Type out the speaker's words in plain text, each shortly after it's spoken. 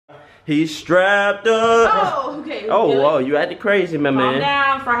He's strapped up. Oh, okay. Oh, whoa, you acting crazy, my man. Calm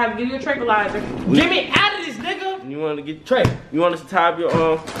down before I have to give you a tranquilizer. Get me out of this, nigga. You want to get Trey? You want us to tie up your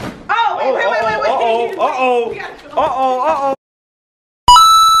Oh, wait. Uh-oh.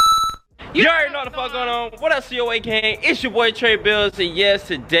 You already know what the fuck going on. What up, COA gang? It's your boy Trey Bills, and yes,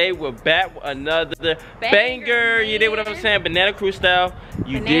 today we're back with another banger. You did what I'm saying, Banana Crew style.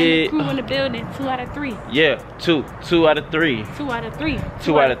 You did. Crew in the building, 2 out of 3. Yeah, 2 out of 3. 2 out of 3.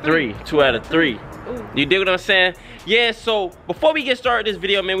 2 out of 3. 2 out of 3. Ooh. You dig what I'm saying? Yeah, so before we get started this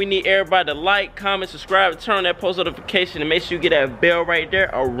video, man, we need everybody to like, comment, subscribe, turn on that post notification, and make sure you get that bell right there,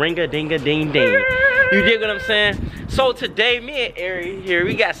 a ring-a-ding-a-ding-ding. You dig what I'm saying? So today, me and Airi here,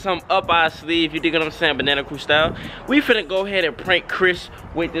 we got some up our sleeve, you dig what I'm saying, Banana Crew style. We finna go ahead and prank Chris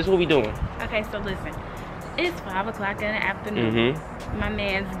with this. What we doing? Okay, so listen. It's 5 o'clock in the afternoon. My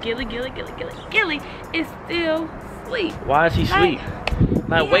man's Gilly is still asleep. Why is he asleep?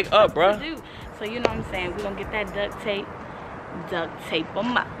 Like, wake up, bruh. So you know what I'm saying, we're gonna get that duct tape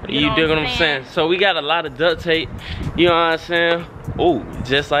him up. You dig what I'm saying? So we got a lot of duct tape, you know what I'm saying? Oh,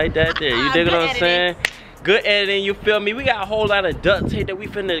 just like that there. You dig what I'm saying? Good editing, you feel me? We got a whole lot of duct tape that we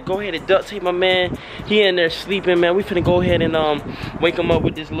finna go ahead and duct tape my man. He in there sleeping, man. We finna go ahead and wake him up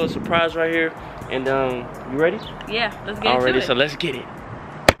with this little surprise right here. And you ready? Yeah, let's get into it. So let's get it.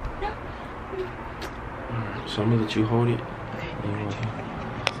 So I'm gonna let you hold it.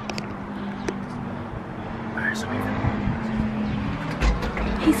 Alright, so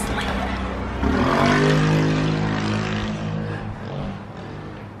he's sleeping.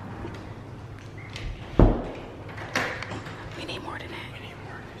 We need more than that. We need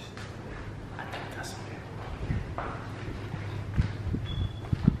more of this. I think that's okay.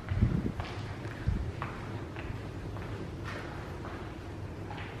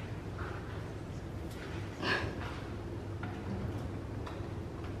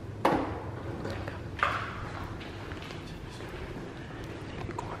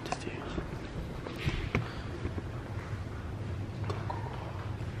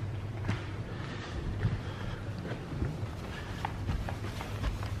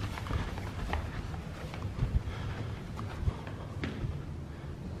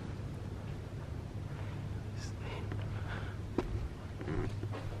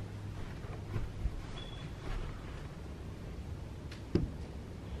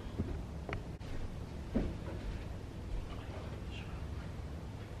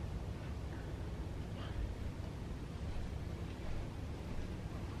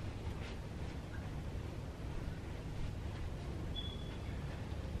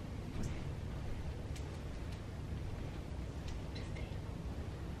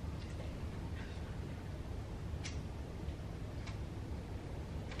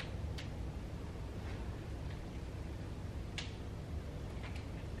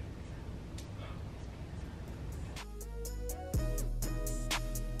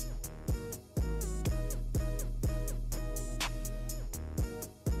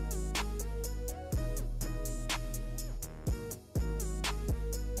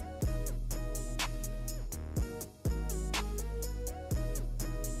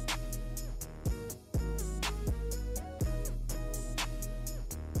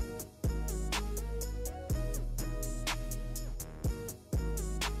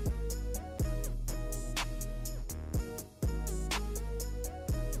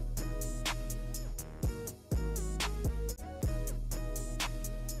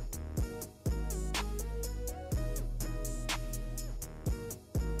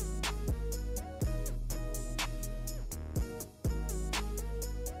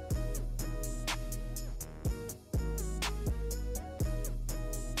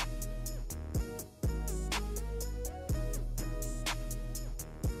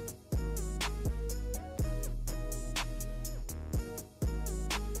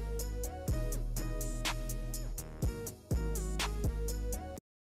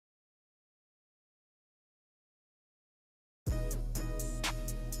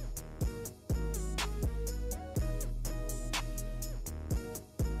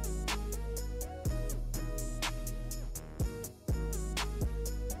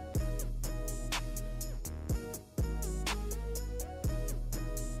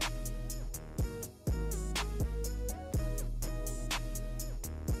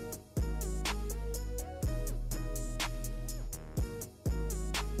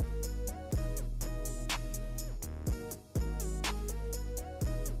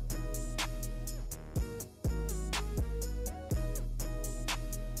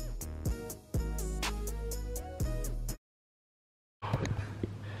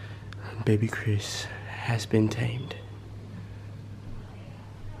 Baby Chris has been tamed.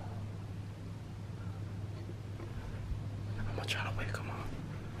 on, try to wait. Come on.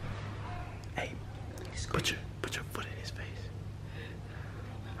 Hey, put your foot in his face.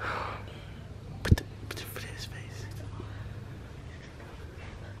 Put your foot in his face.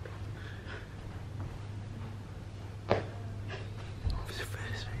 Put your foot in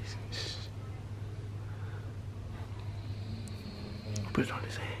his face. Put it on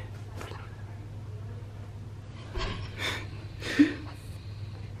his hand.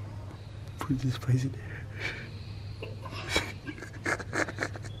 Put his face in there.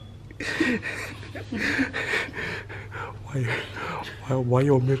 Why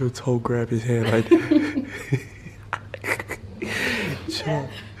your middle toe grab his hand like that? Chill.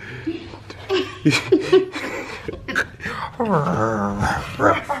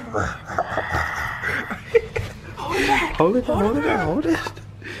 Hold it.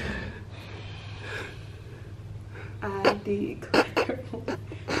 I did.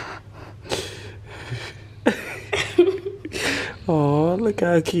 Oh, look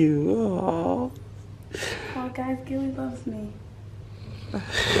how cute. Oh. Oh, guys, Gilly loves me.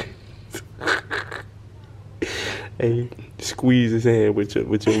 Hey, squeeze his hand with your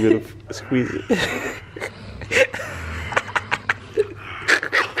middle. Squeeze it.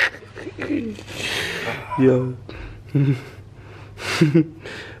 Yo.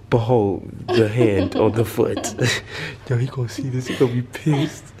 Behold the hand on the foot. Yo, he gonna see this. He gonna be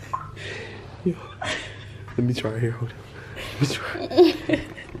pissed. Yo. Let me try here. Hold on. Let me try.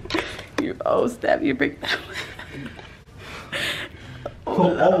 You stab your big toe.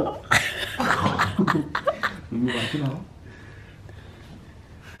 Oh. Let me wipe it out.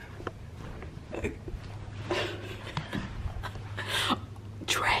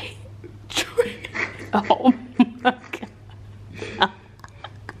 Trey. Oh my God.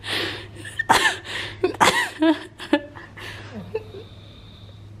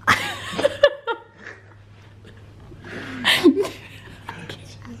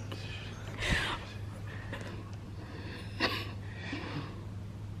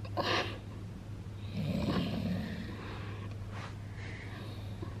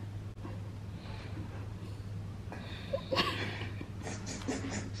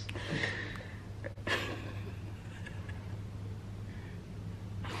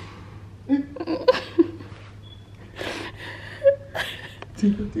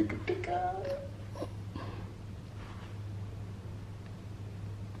 Tika.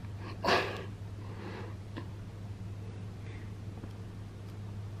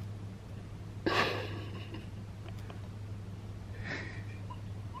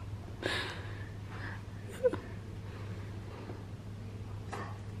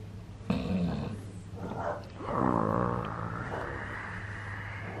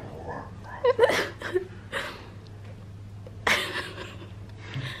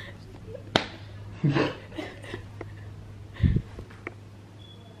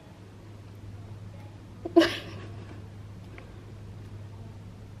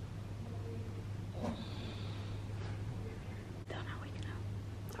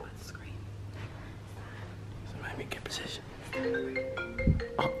 Get position.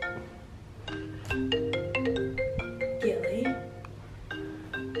 Oh. Gilly.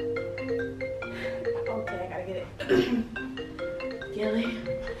 Okay, I gotta get it. Gilly.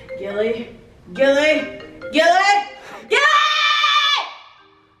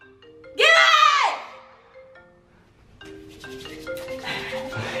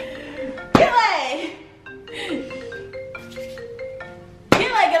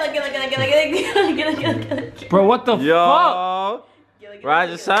 Bro, what the fuck? Rise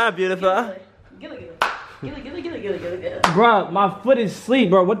and shine, beautiful. Gilly. Bro, my foot is asleep,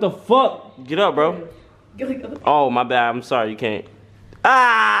 bro. What the fuck? Get up, bro. Gilly. Oh, my bad. I'm sorry. You can't.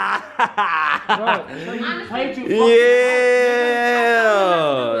 Ah! Bro, yeah.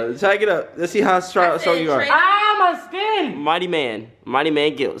 Try to get up. Let's see how strong you are. Ah, my skin. Mighty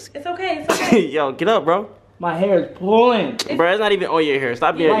man Gills. It's okay. Yo, get up, bro. My hair is pulling. Bro, it's not even on your hair.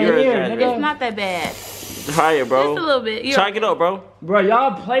 Stop being your hair. It's not that bad. Try it, bro. Just a little bit. Try to get up, bro. Bro,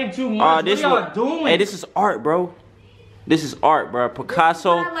 y'all play too much. What y'all doing? Hey, this is art, bro. This is art, bro.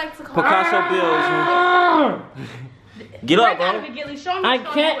 Picasso bills. Get up, bro. I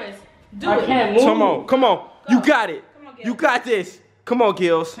can't move. Come on. You got it. You got this. Come on,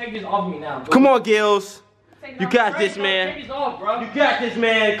 Gills. Take this off me now, bro. Come on, Gills. You got this, man. Take this off, bro. You got this,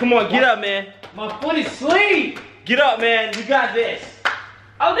 man. Come on, get up, man. My foot is asleep. Get up, man. You got this.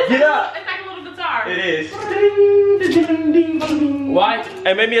 Oh, this Get up. It's like a little guitar. It is. Why?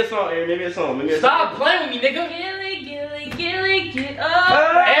 Hey, make me a song, Airi. Stop playing with me, nigga. Gilly, get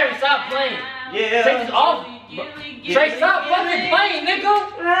up. Airi, stop playing. Yeah. Take this off. Trey, stop fucking playing, nigga.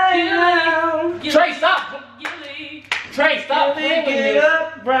 Trey, stop. Trey, stop Honestly, get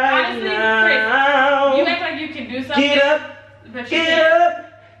up right Honestly, now. Chris, you act like you can do something. Get up, but you get can't.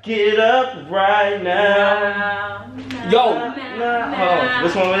 up, get up right now. Yo. Oh,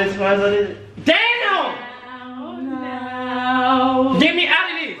 which one is this? Damn! No. Get me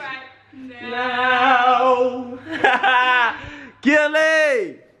out of this. No.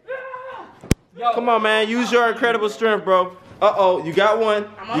 Gilly! Yo. Come on, man. Use your incredible strength, bro. Uh-oh, you got one.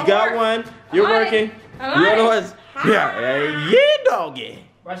 You got one. You're working. You don't know what's... Yeah, doggy.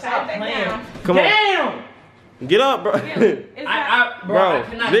 Bro, stop playing. Come on. Damn! Get up, bro. Bro,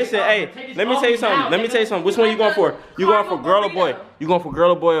 listen, hey, let me tell you something. Let me tell you something. Which one you going for? You going for girl or boy? You going for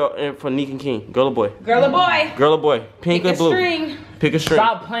girl or boy or for Nique and King? Girl or boy? Girl or boy? Girl or boy? Pink or blue? String. Pick a string.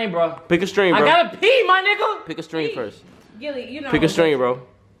 Stop playing, bro. Pick a string, bro. I gotta pee, my nigga. Pick a string first. Gilly, you know. Pick a string, bro.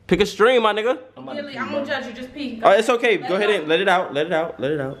 Pick a string, my nigga. Gilly, I'm gonna judge you. Just pee. Oh, it's okay. Go ahead and let it out. Let it out.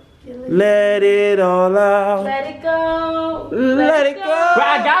 Let it out. Let it all out. Let it go. Let it go. Bro,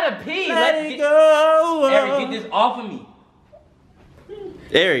 I gotta pee. Let it go. Airi, get this off of me.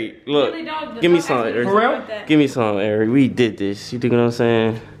 Airi, look. Gilly, don't- Give me don't some, act Airi. For real? like that. Give me some, Airi. We did this. You think what I'm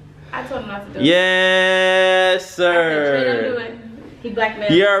saying? I told him not to do it. Yes, I said, Trey, don't do sir. it. He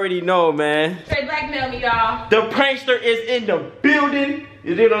blackmailed. You already know, man. Trey blackmailed me, y'all. The prankster is in the building.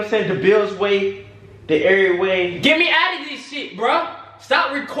 You know what I'm saying? The Bills way, the Airi way. Get me out of this shit, bro.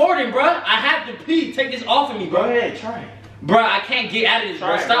 Stop recording, bro. I have to pee. Take this off of me, Go bro. ahead, try it. Bro, I can't get out of this,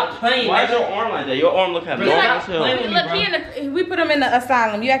 bro. Stop playing, Why is nigga. your arm like that? Your arm look kind of Bro, normal stop as hell. playing. Look, he in the, we put him in the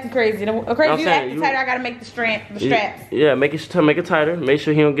asylum. You acting crazy. The crazy I'm you saying, acting you- tighter. I gotta make the straps. Yeah, make it tighter. Make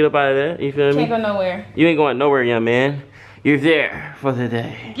sure he don't get up out of there. You feel me? Can't go nowhere. You ain't going nowhere, young man. You're there for the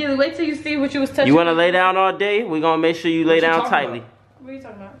day. Gilly, wait till you see what you was touching. You want to lay down all day? We're going to make sure you lay What you down talking tightly. about? What are you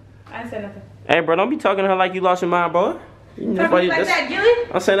talking about? I didn't say nothing. Hey, bro, don't be talking to her like you lost your mind, bro. That's Talk why to me you- like that's- that,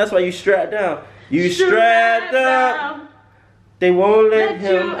 Gilly? I'm saying that's why you strapped down. You strapped up. They won't let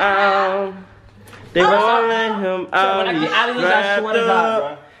him out. They won't let him out. when I He's get out of this, I swear to strapped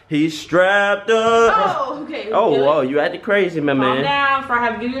God, up. He's strapped up. Oh, okay. Oh, Gilly. whoa, you acting crazy, my Calm man. down before I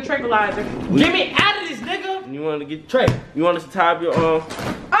have to give you a tranquilizer. Get me out of this, nigga. You want to get Trey. You want us to tie up your Oh,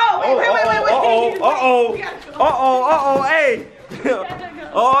 wait. Hey.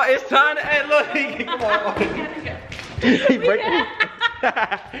 Oh, it's time to, hey, look. Come on. He breaking.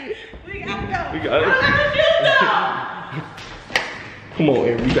 We gotta go. We got it. Come on,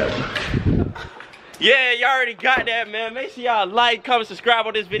 Airi, we got it. Yeah, y'all already got that, man. Make sure y'all like, comment, subscribe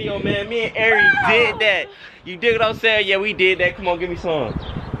on this video, man. Me and Airi did that. You dig what I'm saying? Yeah, we did that. Come on, give me some.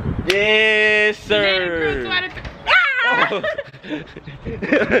 Yes, sir.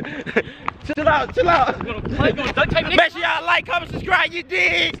 Chill out, chill out. Make sure y'all like, comment, subscribe. You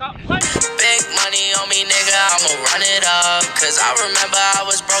dig? Big money on me, nigga, I'ma run it up. Cause I remember I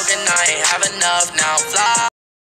was broke and I ain't have enough. Now I'm fly.